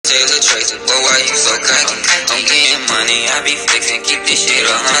Taylor Tracy, boy, why you so cocky? I'm getting money, I be flexing, keep this shit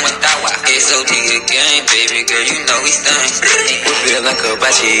 100. SOD again, baby girl, you know we stunning. Whip it like a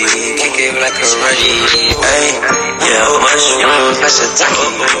bachi, kick it like a ready. Hey, yeah, mushroom, that's a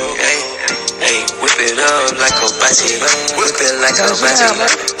taki. Hey, whip it up like a bachi, whip it like a bachi,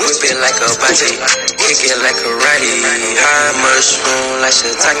 whip it like a bachi, kick it like a ready. High mushroom like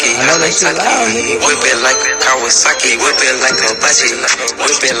shiitake, I like taki. Whip it like Kawasaki, whip it like a bachi,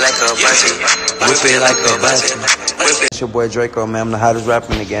 whip it like a bachi, whip it like a bachi. It's your boy Drako, man. I'm the hottest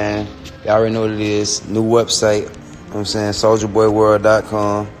rapper in the game. Y'all already know what it is. New website. You know what I'm saying?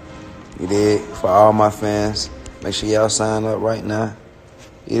 Souljaboyworld.com. You did? For all my fans. Make sure y'all sign up right now.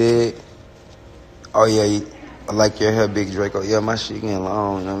 You did? Oh, yeah. I like your hair, Big Drako. Yeah, my shit getting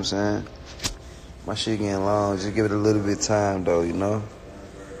long. You know what I'm saying? My shit getting long. Just give it a little bit of time, though, you know?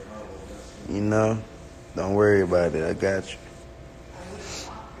 You know? Don't worry about it. I got you.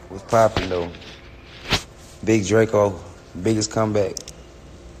 What's poppin', though? Big Drako. Biggest comeback.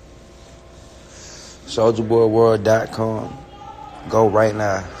 Souljaboyworld.com. Go right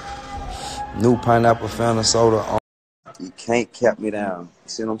now. New pineapple fountain soda. On. You can't cap me down. You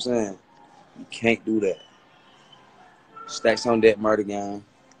see what I'm saying? You can't do that. Stacks on that murder gang.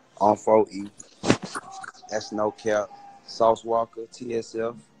 On 4E. That's no cap. Sauce Walker,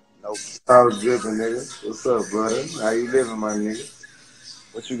 TSF. No cap. I was dripping, nigga. What's up, brother? How you living, my nigga?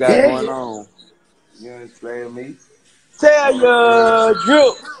 What you got going on? You ain't playing me? Tell ya,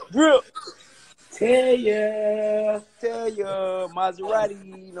 drip. Tell ya,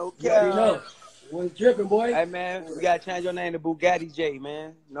 Maserati, no cap. You know, what's dripping, boy? Hey, man, we gotta change your name to Bugatti J,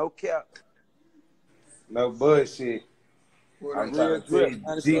 man. No cap. No bullshit. I'm trying to tell you,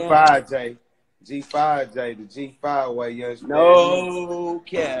 G5J. G5J, the G5 way, you understand? No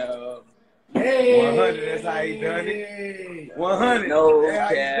cap. Hey, 100, that's how he done it. 100, no that's how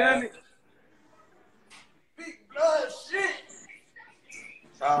he cap. done it. Big blood shit.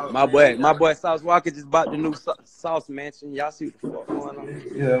 My boy Sauce Walker just bought the new Sauce Mansion. Y'all see what the fuck going on?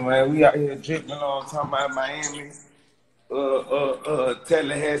 Yeah, man, we out here dripping on, talking about Miami,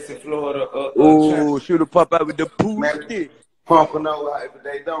 Tallahassee, Florida. Ooh, shoot a pop out with the pookie. Pumping over, if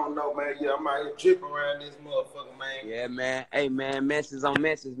they don't know, man, yeah, I'm out here dripping around this motherfucker, man. Yeah, man. Hey, man, mentions on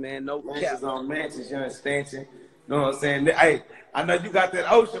mentions, man. No cap. Mentions on mentions, you understand? You know what I'm saying? Hey, I know you got that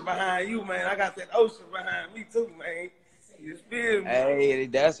ocean behind you, man. I got that ocean behind me, too, man. You feel me? Hey,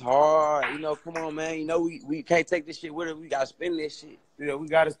 that's hard. You know, come on, man. You know, we can't take this shit with us. We got to spend this shit. Yeah, we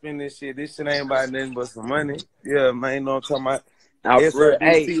got to spend this shit. This shit ain't about nothing but some money. Yeah, man, you know what I'm talking about? SOD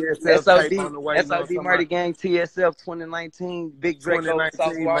Murder Gang, TSF 2019, Big Drako,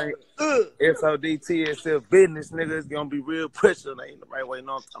 Sauce Walker. SOD, TSF business, nigga. It's going to be real pressure. That ain't the right way, you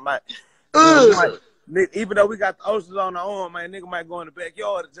know what I'm talking about? Even though we got the oceans on our own, man, nigga might go in the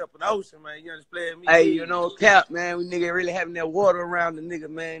backyard and jump in the ocean, man. You understand me? Hey, you know, cap, man. We nigga really having that water around the nigga,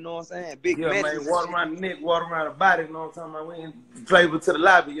 man. You know what I'm saying? Big man, water around the neck, water around the body. You know what I'm talking about? We ain't flavor to the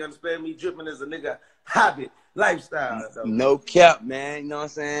lobby. You understand me? Dripping is a nigga hobby, lifestyle. Though. No cap, man. You know what I'm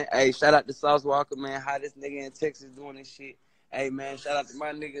saying? Hey, shout out to Sauce Walker, man. Hottest nigga in Texas doing this shit. Hey, man, shout out to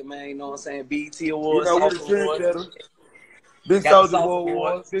my nigga, man. You know what I'm saying? BET Awards, you know, Awards. Big Souljaboy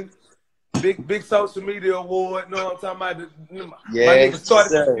Awards. Big social media award, you know what I'm talking about? My nigga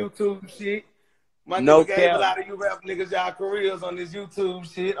started this YouTube shit. My nigga gave a lot of you rap niggas y'all careers on this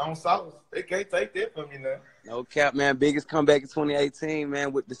YouTube shit on Sauce. They can't take that from me now. No cap, man. Biggest comeback in 2018,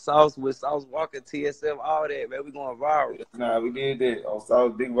 man, with the Sauce, with Sauce Walker, TSF, all that, man. We going viral. Nah, we did that on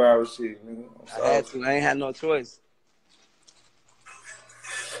Sauce, big viral shit, nigga. I had to. I ain't had no choice.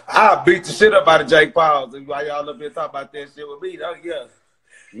 I beat the shit up out of Jake Pauls. While y'all up here talking about that shit with me, oh yeah.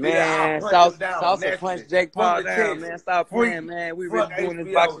 Man, Sauce will punch Jake Paul down, man. Stop playing, man. We really doing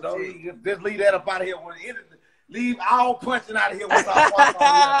this boxing shit. Just leave that up out of here. Leave all punching out of here with Sauce Walker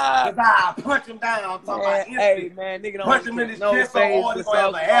on here. Cause I punch him down. I'm talking about hey, man, nigga don't punch him in his chest or he's gonna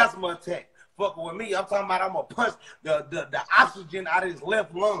have an asthma attack. Fucking with me. I'm talking about I'm gonna punch the oxygen out of his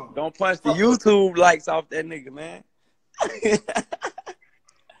left lung. Don't punch the YouTube likes off that nigga, man.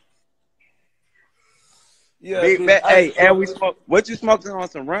 Yeah, hey, and we smoke. What you smoking on?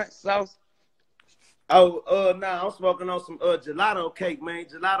 Some ranch sauce? Oh, nah, I'm smoking on some gelato cake, man.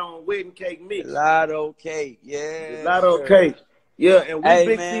 Gelato on wedding cake mix. Gelato cake, yeah. Gelato cake. Yeah, and we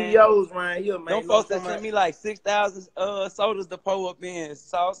big CEOs right here, man. Don't folks that send me like 6,000 sodas to pour up in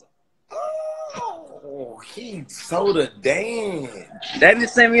sauce. Oh, he soda damn. They didn't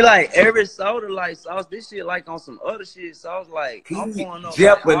send me like every soda like sauce. This shit like on some other shit sauce. Like I'm pouring up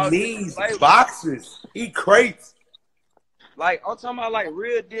Japanese like, boxes. He crates. Like I'm talking about like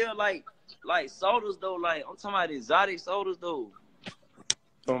real deal like sodas though. Like I'm talking about exotic sodas though.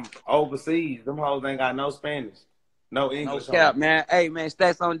 from overseas. Them hoes ain't got no Spanish, no English. No cap, man. Hey, man,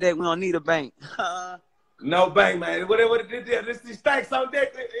 stacks on deck. We don't need a bank. No bank, man. What this is stacks on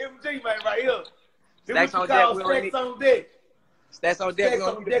deck, MG, man, right here. Stacks on deck. Stacks on deck. Stacks on deck. Stacks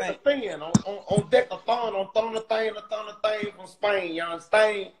on deck a thing. On deck a phone. On throwing the thing from Spain. You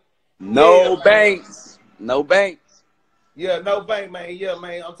understand? No banks. No banks. Yeah, no bank, man. Yeah,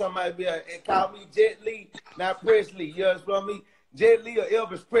 man. I'm talking about and call me Jet Li, not Presley. You understand me? Jet Li or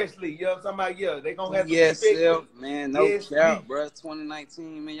Elvis Presley. You know what I'm talking about? Yeah, they gonna have to respect man. No cap, bro.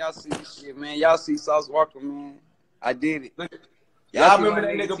 2019, man. Y'all see this shit, man. Y'all see Sauce Walker, man. I did it. Y'all remember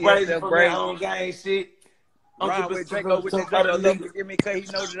that nigga Brady from that on game shit? Ryan with Drako with the Drako. Give me cause he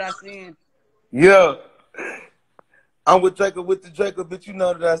know that I seen. Yeah. I'm with Drako with the Drako, but you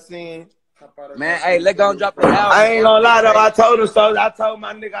know that I seen. Man, hey, let go and drop the album. I ain't gonna lie though. I told him so. I told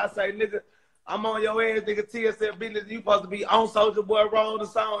my nigga, I say, nigga, I'm on your ass, nigga. TSF business. You supposed to be on Souljaboy rolling the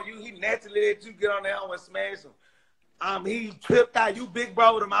song. He naturally let you get on there and smash him. He tripped out. You big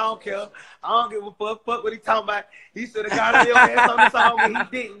bro with him. I don't care. I don't give a fuck. Fuck what he talking about. He should have got on your ass on the song, but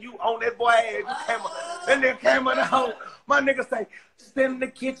he didn't. You on that boy ass. You came on. That nigga came on the home. My nigga say, stand in the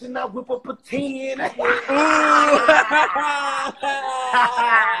kitchen, I whip up a 10.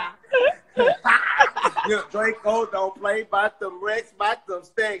 Yeah, Drako don't play by them Rex, by them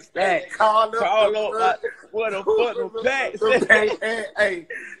stacks. Call up. What a fucking pack. Hey,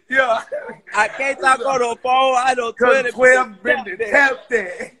 yeah. I can't talk on the phone. I don't 12 been tap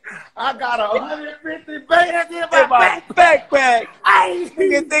that. I got 150 bands in my backpack. Hey,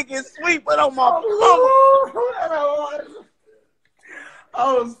 nigga think it's sweet, but on my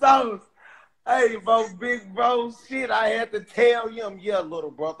oh, so. Hey, bro, big bro, shit, I had to tell him, yeah, little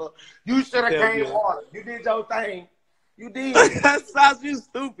brother, you should have came harder. You did your thing. You did. That sounds you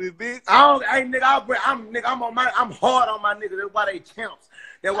stupid, bitch. I'm hard on my niggas. That's why they champs.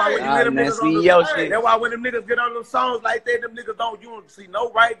 That's why when you get them niggas on that's why when them niggas get on them songs like that, them niggas you don't see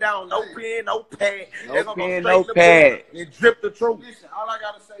no write down, no pen, no pad. No pen, no pad. And drip the truth. Listen, all I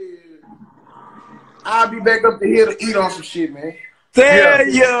gotta say is, I'll be back up to here to eat on some shit, man. Tell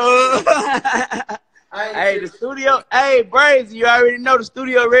you. Hey, the studio. Hey, Brazy, you already know the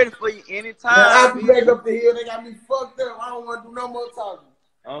studio ready for you anytime. I'll be back up to here. They got me fucked up. I don't want to do no more talking.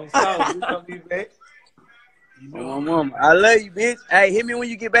 I'm sorry. You gonna be back. Mama, I love you, bitch. Hey, hit me when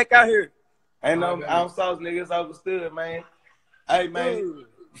you get back out here. Ain't no, I'm sauce, nigga. It's understood, man. Hey, man.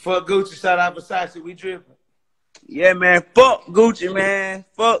 Fuck Gucci. Shout out Versace. We dripping. Yeah, man. Fuck Gucci, man.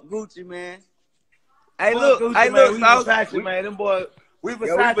 Fuck Gucci, man. Hey, look, Gucci, hey, man, look, we Versace, man. Them boys, we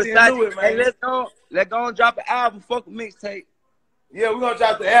Versace, and do it, man. Hey, let's go and drop an album. Fuck a mixtape. Yeah, we gonna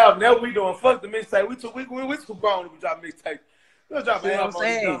drop the album. That's what we doing. Fuck the mixtape. We too grown to drop mixtape. We gonna drop the album on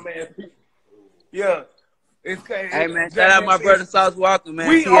this dumb man. Yeah. It's crazy. Hey, man, shout out my brother Sauce Walker, man.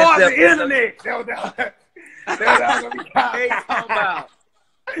 We TSF, are the internet. That's what I'm gonna be talking about.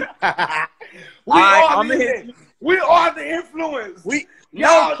 We are the influence.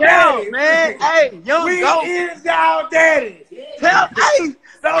 No count, man. Hey, young we go. is y'all daddy. Tell, hey,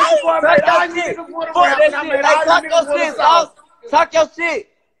 talk your shit.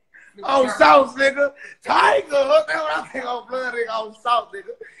 Oh, sauce, nigga. Tiger. That's what I think on blood, nigga. On sauce,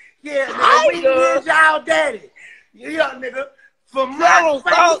 nigga. Yeah, nigga. We is y'all daddy. Yeah, nigga. From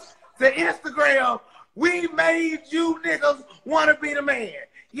MySpace to Instagram, we made you niggas want to be the man.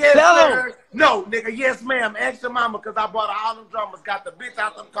 Yes, sir. No, nigga. Yes, ma'am. Ask your mama, because I brought all them drummers, got the bitch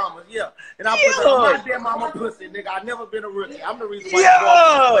out them comments. Yeah. And I put my damn mama pussy, nigga. I never been a rookie. I'm the reason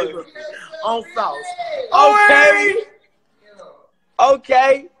why you rookie. On sauce. Okay.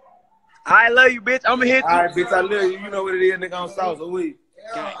 Okay. I love you, bitch. I'm going to hit you. All right, bitch. I love you. You know what it is, nigga. On sauce.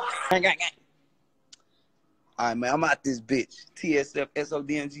 Gang. All right, man. I'm out this bitch. TSF,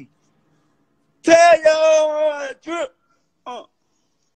 SODMG. Tell your trip.